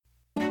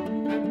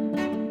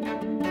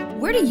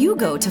where do you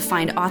go to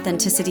find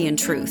authenticity and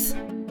truth?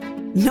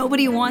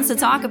 Nobody wants to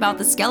talk about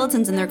the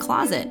skeletons in their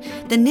closet,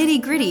 the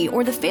nitty-gritty,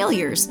 or the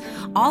failures,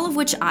 all of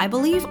which I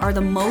believe are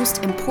the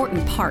most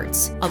important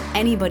parts of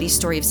anybody's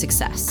story of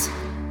success.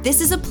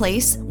 This is a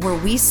place where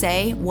we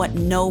say what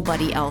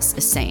nobody else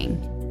is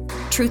saying.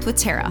 Truth with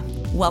Tara.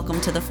 Welcome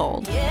to the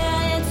fold.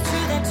 Yeah, it's true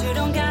that you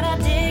don't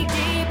gotta dig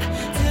deep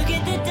to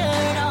get the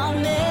dirt on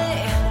me.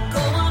 Go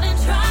on and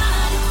try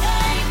to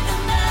take the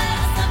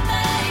mess I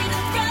made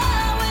and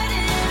throw it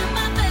in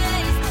my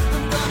face.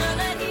 I'm gonna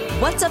let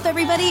you. What's up,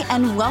 everybody,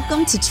 and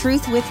welcome to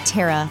Truth with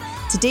Tara.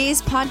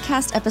 Today's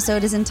podcast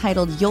episode is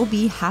entitled, You'll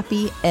Be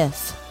Happy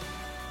If.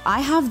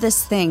 I have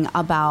this thing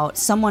about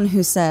someone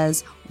who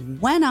says,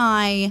 when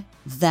I,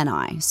 then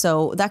I.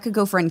 So that could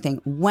go for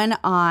anything. When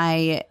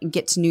I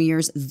get to New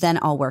Year's, then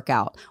I'll work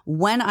out.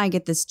 When I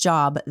get this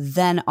job,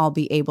 then I'll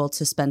be able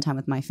to spend time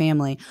with my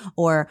family.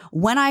 Or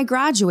when I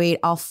graduate,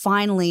 I'll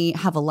finally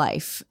have a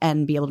life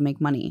and be able to make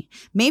money.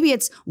 Maybe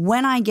it's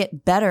when I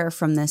get better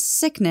from this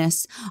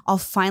sickness, I'll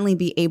finally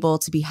be able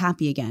to be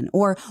happy again.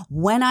 Or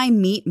when I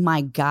meet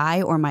my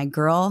guy or my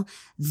girl,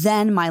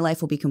 then my life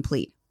will be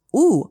complete.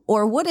 Ooh,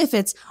 or what if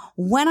it's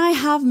when I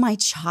have my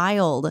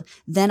child,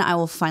 then I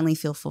will finally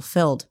feel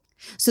fulfilled.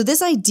 So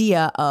this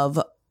idea of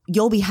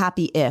you'll be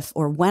happy if,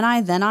 or when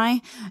I, then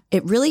I,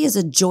 it really is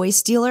a joy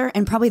stealer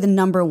and probably the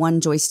number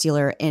one joy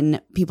stealer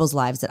in people's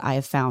lives that I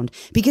have found,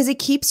 because it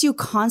keeps you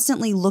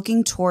constantly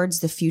looking towards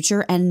the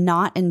future and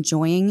not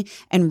enjoying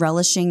and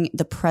relishing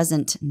the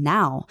present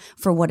now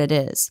for what it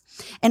is.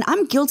 And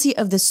I'm guilty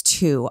of this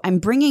too. I'm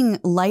bringing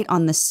light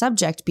on this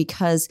subject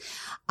because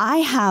I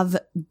have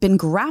been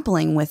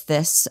grappling with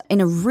this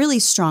in a really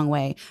strong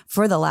way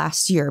for the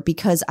last year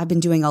because I've been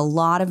doing a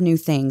lot of new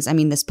things. I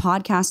mean, this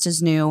podcast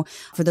is new.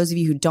 For those of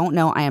you who don't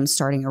know, I am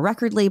starting a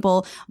record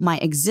label. My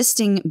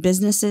existing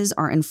businesses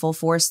are in full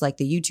force, like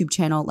the YouTube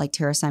channel, like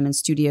Tara Simon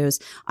Studios.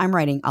 I'm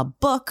writing a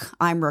book.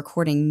 I'm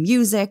recording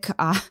music.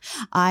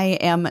 I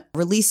am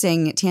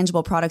releasing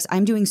tangible products.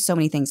 I'm doing so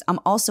many things. I'm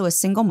also a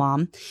single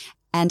mom.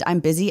 And I'm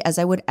busy as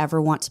I would ever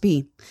want to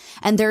be.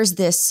 And there's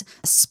this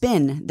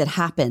spin that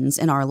happens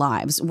in our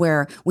lives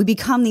where we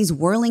become these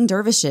whirling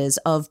dervishes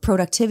of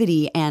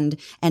productivity and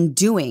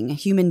doing,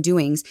 human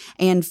doings,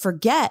 and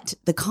forget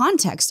the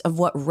context of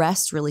what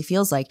rest really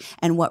feels like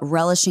and what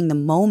relishing the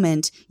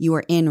moment you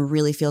are in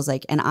really feels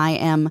like. And I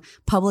am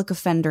public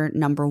offender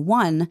number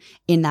one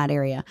in that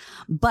area.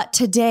 But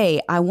today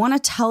I want to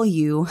tell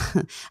you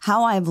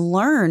how I've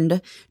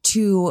learned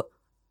to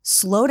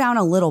slow down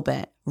a little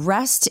bit,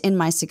 rest in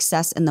my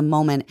success in the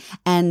moment,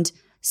 and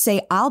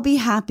say, I'll be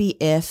happy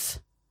if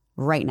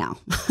right now.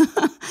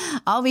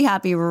 I'll be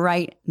happy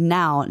right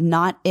now,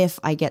 not if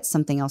I get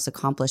something else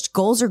accomplished.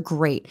 Goals are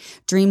great.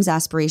 Dreams,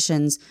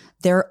 aspirations,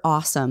 they're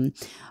awesome.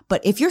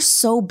 But if you're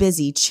so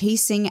busy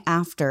chasing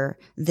after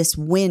this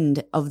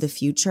wind of the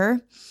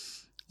future,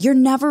 you're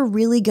never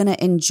really going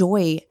to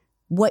enjoy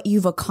what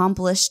you've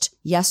accomplished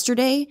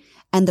yesterday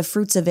and the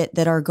fruits of it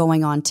that are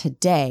going on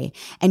today.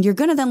 And you're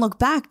going to then look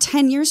back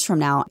 10 years from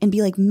now and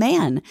be like,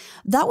 man,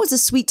 that was a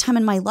sweet time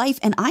in my life.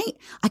 And I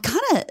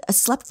kind of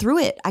slept through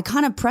it. I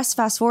kind of pressed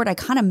fast forward. I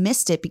kind of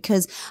missed it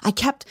because I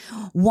kept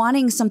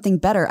wanting something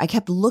better. I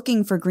kept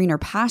looking for greener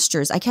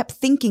pastures. I kept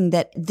thinking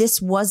that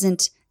this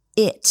wasn't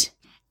it.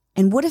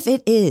 And what if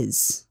it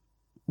is?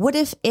 What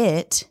if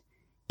it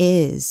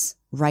is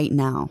right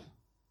now?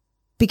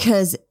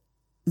 Because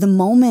the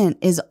moment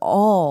is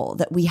all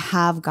that we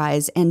have,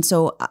 guys. And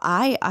so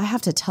I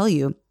have to tell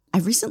you, I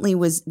recently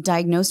was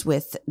diagnosed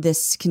with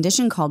this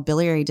condition called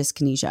biliary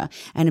dyskinesia.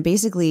 And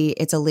basically,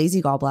 it's a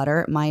lazy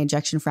gallbladder. My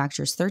ejection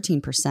fracture is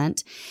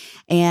 13%.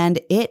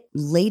 And it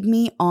laid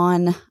me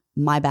on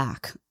my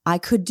back. I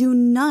could do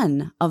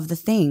none of the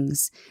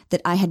things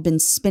that I had been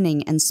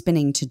spinning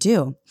to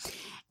do.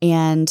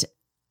 And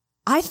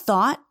I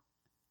thought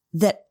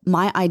that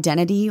my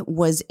identity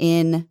was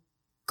in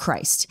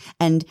Christ.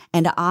 And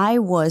I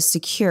was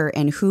secure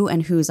in who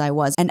and whose I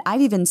was. And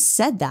I've even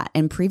said that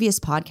in previous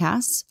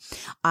podcasts.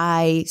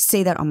 I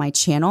say that on my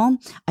channel.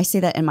 I say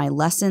that in my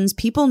lessons.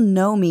 People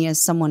know me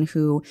as someone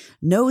who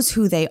knows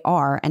who they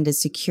are and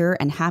is secure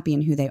and happy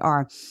in who they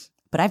are.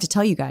 But I have to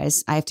tell you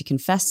guys, I have to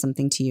confess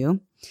something to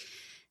you.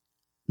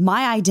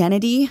 My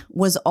identity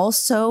was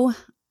also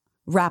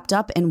wrapped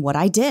up in what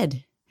I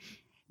did.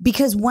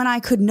 Because when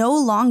I could no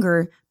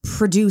longer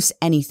produce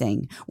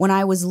anything, when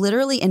I was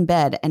literally in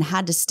bed and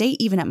had to stay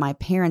even at my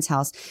parents'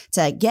 house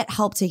to get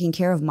help taking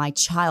care of my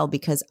child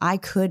because I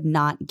could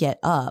not get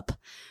up.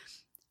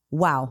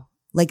 Wow.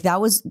 Like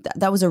that was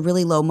a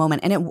really low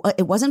moment. And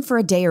it wasn't for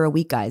a day or a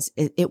week, guys.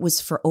 It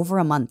was for over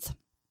a month.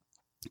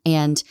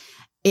 And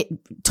it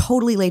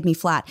totally laid me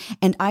flat.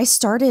 And I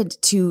started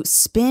to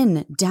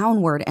spin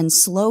downward and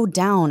slow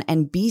down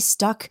and be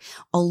stuck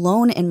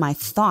alone in my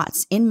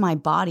thoughts, in my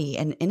body,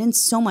 and in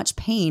so much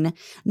pain,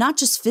 not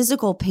just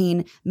physical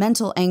pain,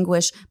 mental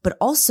anguish, but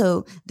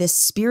also this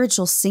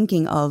spiritual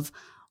sinking of,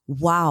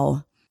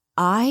 wow,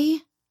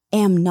 I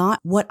am not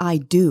what I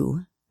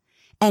do.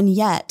 And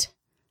yet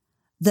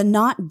the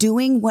not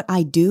doing what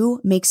I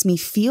do makes me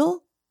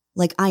feel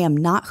Like I am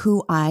not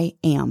who I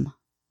am.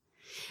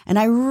 And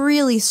I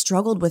really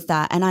struggled with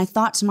that. And I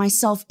thought to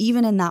myself,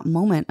 even in that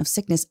moment of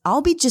sickness,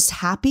 I'll be just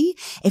happy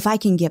if I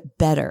can get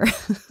better.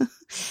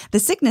 The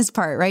sickness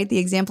part, right? The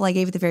example I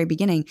gave at the very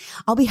beginning.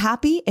 I'll be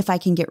happy if I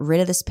can get rid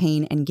of this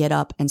pain and get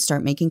up and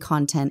start making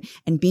content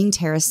and being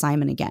Tara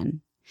Simon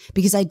again,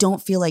 because I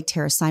don't feel like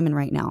Tara Simon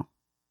right now.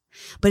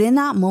 But in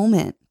that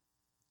moment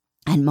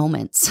and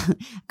moments,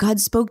 God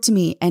spoke to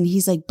me and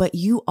he's like, but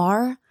you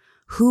are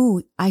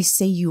who I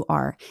say you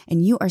are,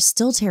 and you are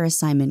still Tara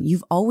Simon.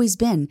 You've always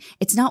been.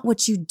 It's not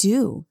what you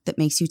do that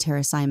makes you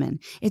Tara Simon.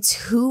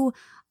 It's who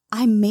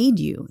I made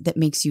you that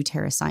makes you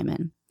Tara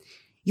Simon.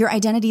 Your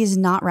identity is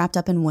not wrapped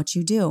up in what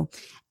you do.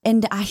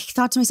 And I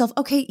thought to myself,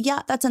 okay,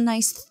 yeah, that's a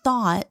nice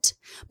thought.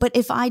 But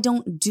if I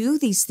don't do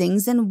these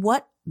things, then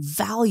what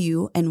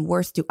value and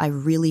worth do I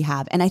really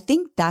have? And I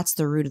think that's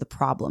the root of the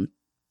problem.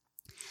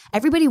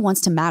 Everybody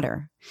wants to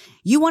matter.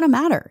 You want to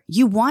matter.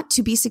 You want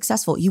to be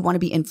successful. You want to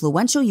be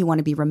influential. You want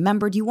to be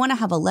remembered. You want to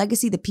have a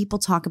legacy that people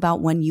talk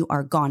about when you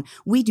are gone.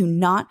 We do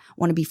not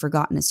want to be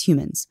forgotten as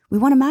humans. We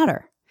want to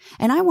matter.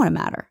 And I want to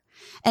matter.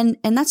 And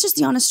that's just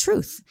the honest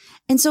truth.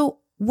 And so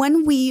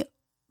when we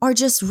are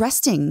just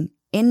resting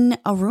in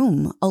a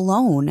room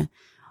alone,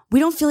 we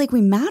don't feel like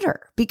we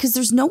matter because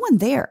there's no one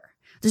there.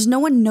 There's no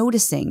one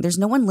noticing. There's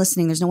no one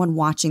listening. There's no one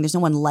watching. There's no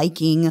one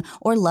liking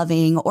or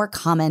loving or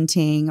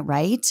commenting,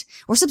 right?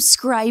 Or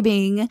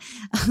subscribing.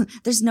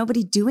 There's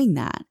nobody doing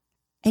that.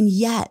 And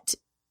yet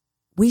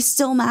we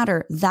still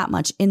matter that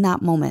much in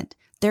that moment.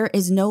 There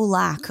is no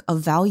lack of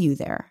value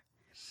there.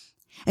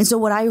 And so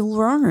what I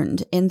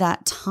learned in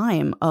that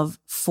time of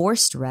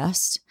forced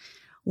rest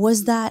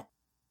was that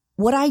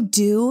what I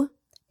do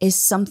is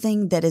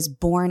something that is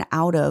born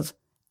out of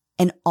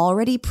an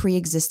already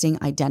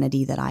pre-existing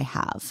identity that I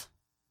have.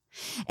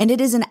 And it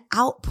is an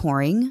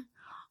outpouring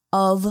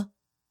of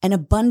an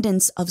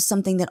abundance of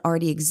something that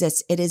already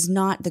exists. It is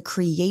not the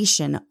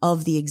creation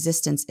of the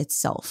existence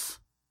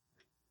itself.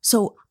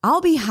 So I'll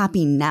be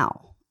happy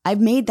now. I've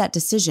made that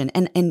decision.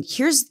 And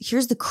here's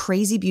the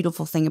crazy,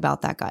 beautiful thing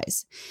about that,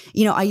 guys.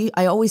 You know,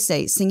 I always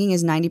say singing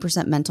is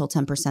 90% mental,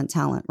 10%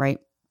 talent, right?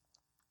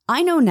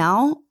 I know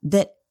now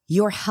that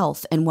your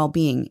health and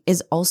well-being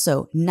is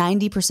also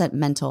 90%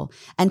 mental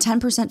and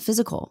 10%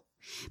 physical,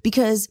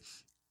 because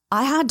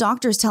I had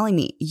doctors telling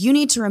me, you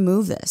need to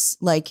remove this.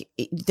 Like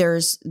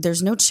there's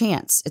no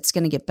chance it's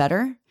going to get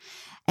better.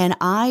 And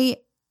I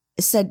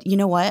said, you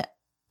know what?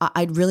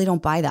 I really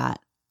don't buy that.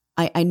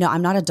 I know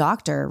I'm not a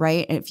doctor,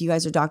 right? And if you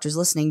guys are doctors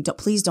listening,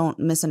 please don't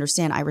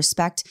misunderstand. I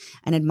respect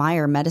and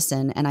admire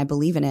medicine and I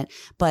believe in it.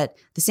 But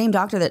the same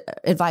doctor that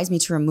advised me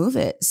to remove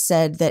it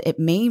said that it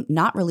may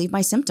not relieve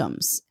my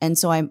symptoms. And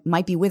so I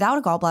might be without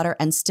a gallbladder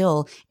and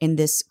still in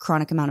this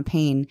chronic amount of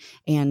pain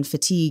and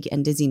fatigue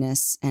and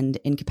dizziness and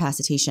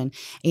incapacitation.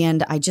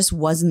 And I just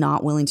was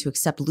not willing to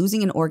accept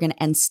losing an organ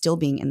and still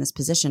being in this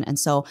position. And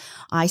so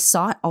I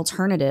sought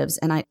alternatives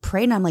and I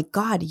prayed and I'm like,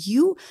 God,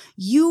 you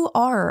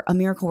are a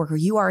miracle worker.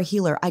 You are a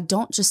healer. I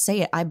don't just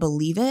say it. I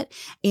believe it.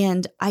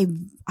 And I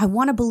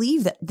want to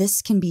believe that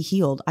this can be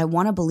healed. I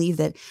want to believe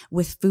that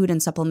with food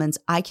and supplements,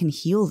 I can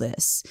heal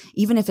this,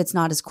 even if it's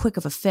not as quick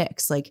of a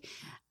fix.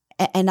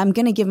 And I'm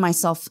going to give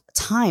myself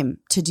time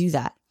to do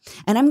that.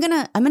 And I'm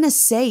going to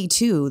say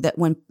too, that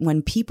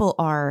when people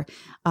are,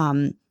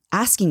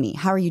 asking me,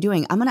 how are you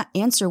doing? I'm going to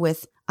answer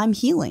with, I'm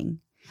healing.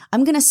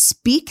 I'm going to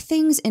speak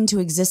things into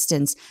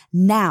existence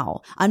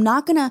now. I'm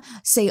not going to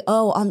say,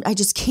 I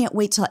just can't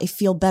wait till I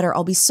feel better.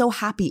 I'll be so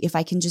happy if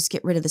I can just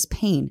get rid of this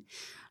pain.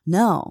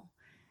 No,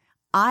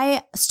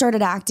 I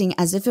started acting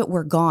as if it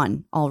were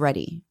gone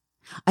already.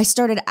 I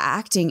started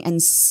acting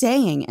and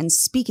saying and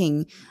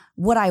speaking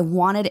what I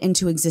wanted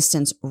into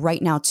existence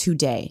right now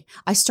today.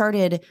 I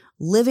started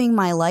living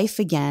my life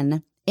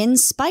again in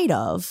spite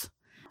of,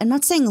 I'm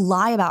not saying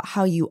lie about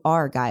how you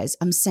are, guys.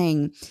 I'm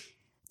saying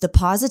the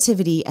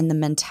positivity and the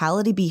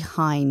mentality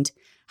behind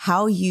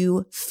how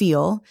you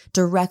feel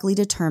directly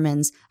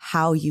determines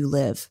how you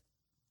live.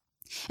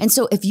 And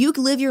so if you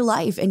live your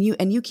life and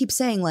you keep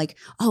saying like,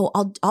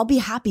 I'll be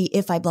happy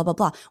if I blah, blah,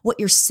 blah. What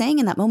you're saying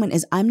in that moment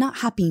is I'm not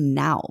happy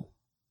now.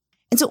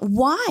 And so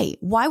why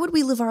would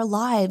we live our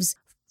lives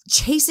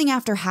chasing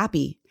after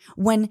happy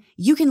when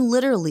you can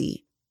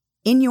literally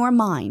in your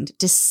mind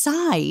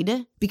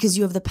decide, because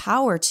you have the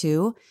power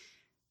to,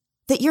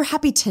 that you're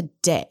happy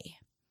today?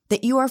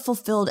 That you are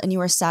fulfilled and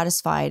you are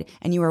satisfied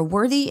and you are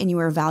worthy and you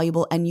are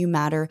valuable and you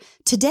matter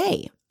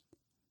today.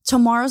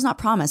 Tomorrow's not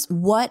promised.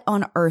 What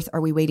on earth are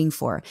we waiting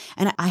for?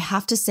 And I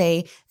have to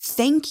say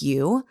thank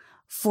you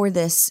for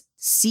this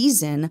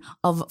season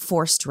of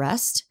forced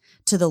rest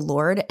to the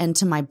Lord and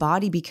to my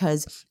body,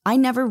 because I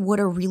never would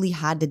have really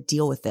had to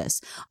deal with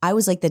this. I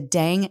was like the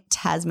dang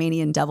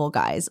Tasmanian devil,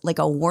 guys, like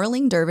a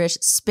whirling dervish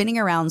spinning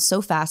around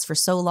so fast for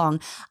so long.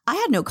 I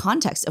had no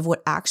context of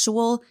what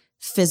actual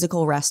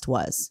physical rest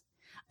was.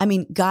 I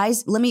mean,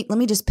 guys, let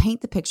me just paint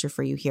the picture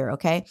for you here,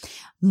 okay?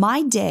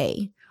 My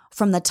day,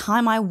 from the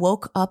time I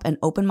woke up and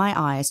opened my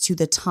eyes to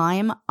the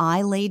time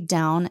I laid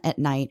down at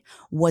night,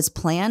 was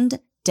planned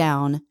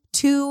down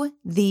to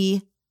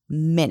the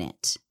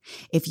minute.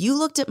 If you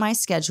looked at my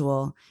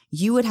schedule,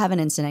 you would have an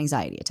instant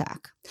anxiety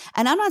attack.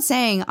 And I'm not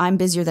saying I'm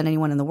busier than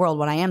anyone in the world.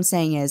 What I am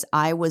saying is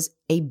I was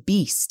a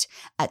beast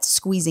at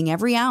squeezing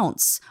every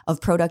ounce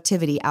of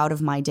productivity out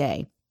of my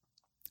day.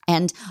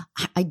 And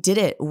I did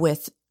it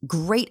with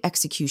great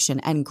execution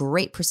and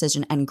great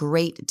precision and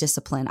great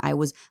discipline. I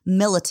was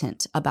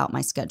militant about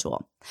my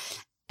schedule.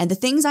 And the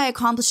things I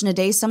accomplished in a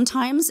day,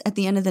 sometimes at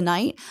the end of the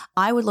night,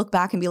 I would look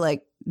back and be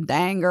like,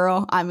 dang,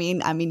 girl, I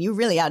mean, you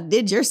really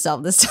outdid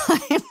yourself this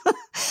time.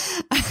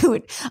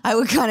 I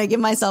would kind of give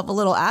myself a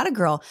little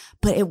attagirl,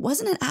 but it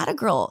wasn't an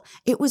attagirl.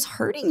 It was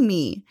hurting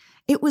me.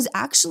 It was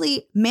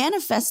actually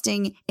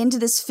manifesting into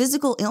this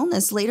physical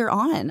illness later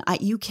on.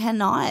 You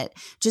cannot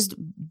just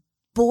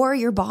bore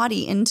your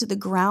body into the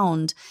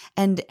ground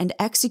and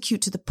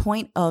execute to the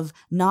point of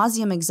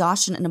nauseum,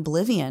 exhaustion, and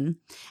oblivion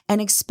and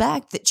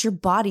expect that your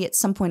body at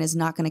some point is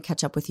not going to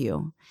catch up with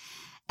you.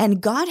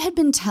 And God had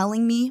been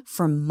telling me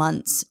for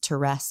months to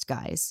rest,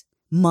 guys.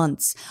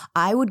 Months.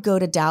 I would go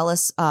to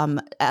Dallas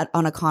on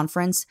a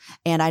conference,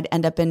 and I'd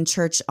end up in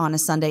church on a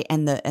Sunday,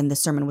 and the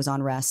sermon was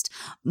on rest.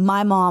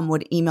 My mom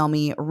would email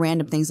me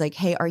random things like,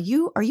 "Hey, are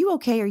you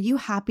okay? Are you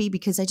happy?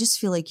 Because I just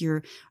feel like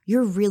you're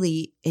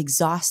really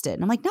exhausted."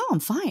 And I'm like, "No, I'm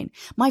fine."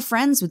 My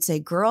friends would say,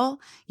 "Girl,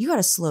 you got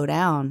to slow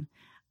down."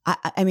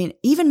 I mean,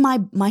 even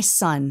my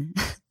son,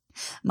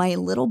 my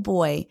little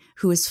boy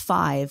who is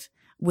 5,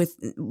 with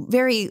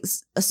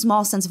a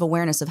small sense of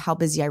awareness of how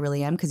busy I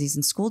really am because he's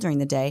in school during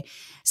the day,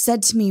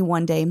 said to me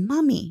one day,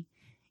 "Mommy,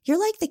 you're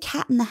like the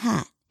Cat in the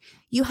Hat.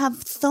 You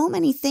have so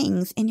many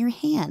things in your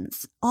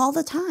hands all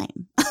the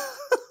time."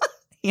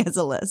 He has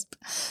a lisp.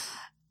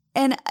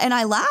 And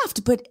I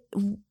laughed, but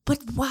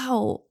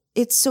wow,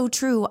 it's so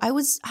true. I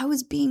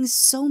was being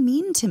so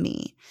mean to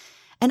me.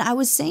 And I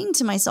was saying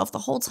to myself the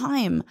whole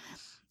time,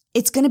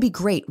 it's going to be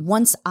great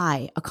once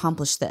I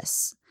accomplish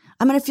this.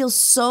 I'm going to feel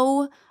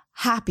so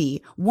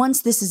happy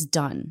once this is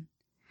done.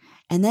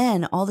 And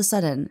then all of a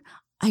sudden,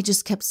 I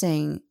just kept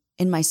saying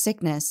in my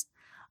sickness,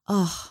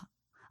 "Oh,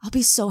 I'll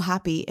be so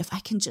happy if I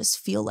can just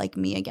feel like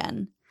me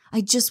again.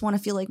 I just want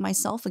to feel like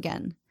myself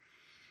again."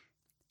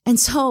 And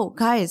so,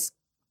 guys,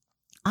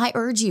 I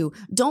urge you,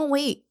 don't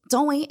wait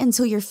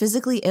until you're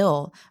physically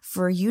ill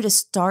for you to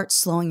start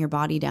slowing your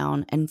body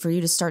down and for you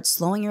to start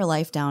slowing your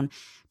life down.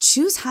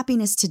 Choose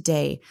happiness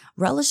today.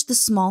 Relish the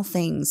small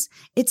things.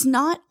 It's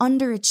not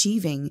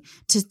underachieving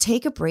to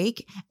take a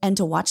break and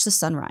to watch the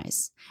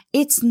sunrise.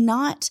 It's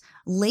not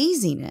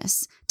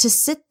laziness to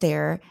sit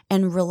there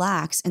and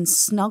relax and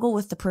snuggle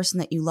with the person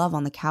that you love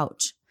on the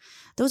couch.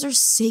 Those are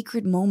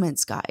sacred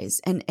moments,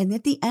 guys. And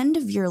at the end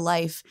of your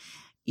life,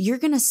 you're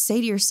going to say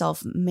to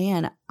yourself,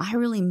 "Man, I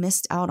really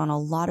missed out on a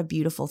lot of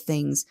beautiful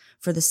things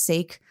for the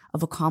sake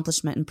of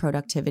accomplishment and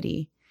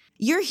productivity."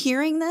 You're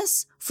hearing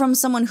this from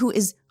someone who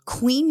is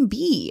queen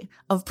bee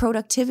of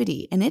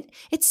productivity. And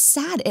it's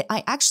sad.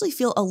 I actually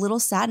feel a little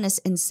sadness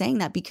in saying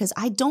that because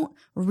I don't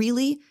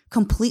really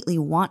completely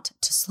want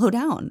to slow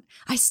down.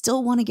 I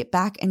still want to get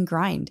back and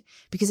grind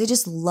because I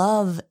just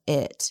love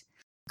it.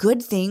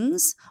 Good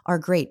things are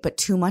great, but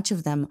too much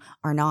of them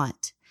are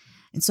not.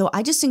 And so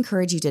I just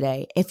encourage you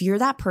today, if you're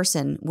that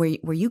person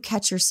where you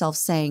catch yourself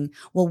saying,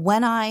 "Well,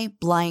 when I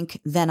blank,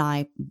 then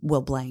I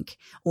will blank,"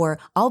 or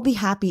 "I'll be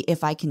happy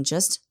if I can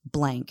just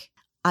blank,"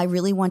 I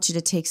really want you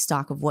to take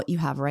stock of what you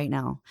have right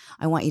now.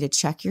 I want you to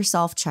check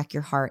yourself, check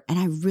your heart. And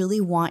I really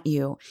want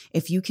you,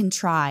 if you can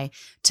try,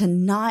 to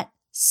not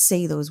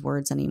say those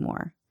words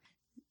anymore.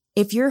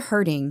 If you're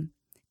hurting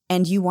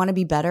and you want to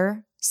be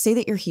better, say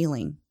that you're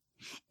healing.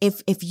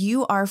 If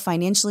you are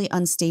financially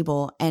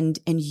unstable and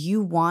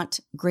you want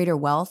greater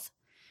wealth,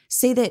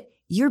 say that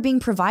you're being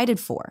provided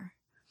for.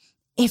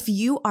 If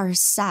you are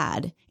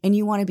sad and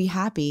you want to be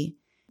happy,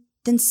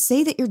 then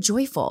say that you're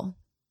joyful.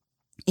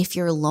 If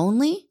you're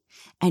lonely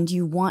and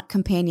you want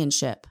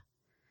companionship,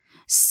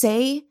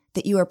 say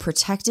that you are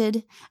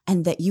protected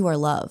and that you are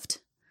loved.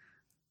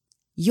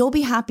 "You'll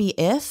be happy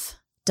if"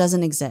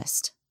 doesn't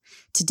exist.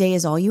 Today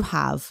is all you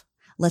have.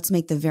 Let's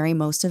make the very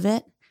most of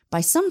it by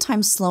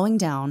sometimes slowing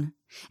down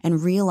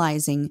and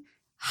realizing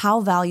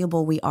how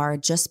valuable we are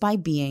just by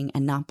being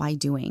and not by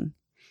doing.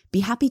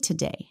 Be happy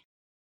today.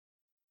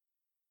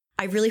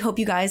 I really hope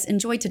you guys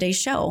enjoyed today's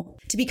show.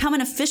 To become an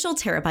official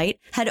Terabyte,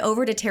 head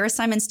over to Tara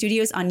Simon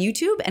Studios on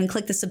YouTube and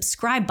click the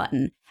subscribe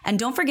button. And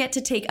don't forget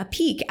to take a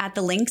peek at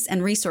the links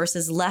and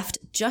resources left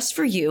just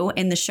for you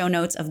in the show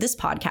notes of this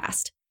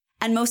podcast.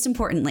 And most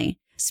importantly,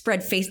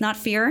 spread faith, not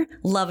fear,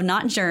 love,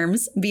 not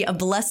germs, be a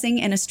blessing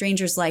in a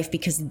stranger's life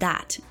because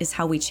that is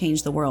how we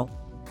change the world.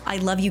 I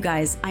love you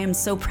guys. I am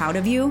so proud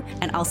of you,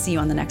 and I'll see you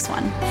on the next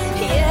one.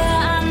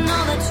 Yeah, I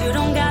know that you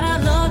don't got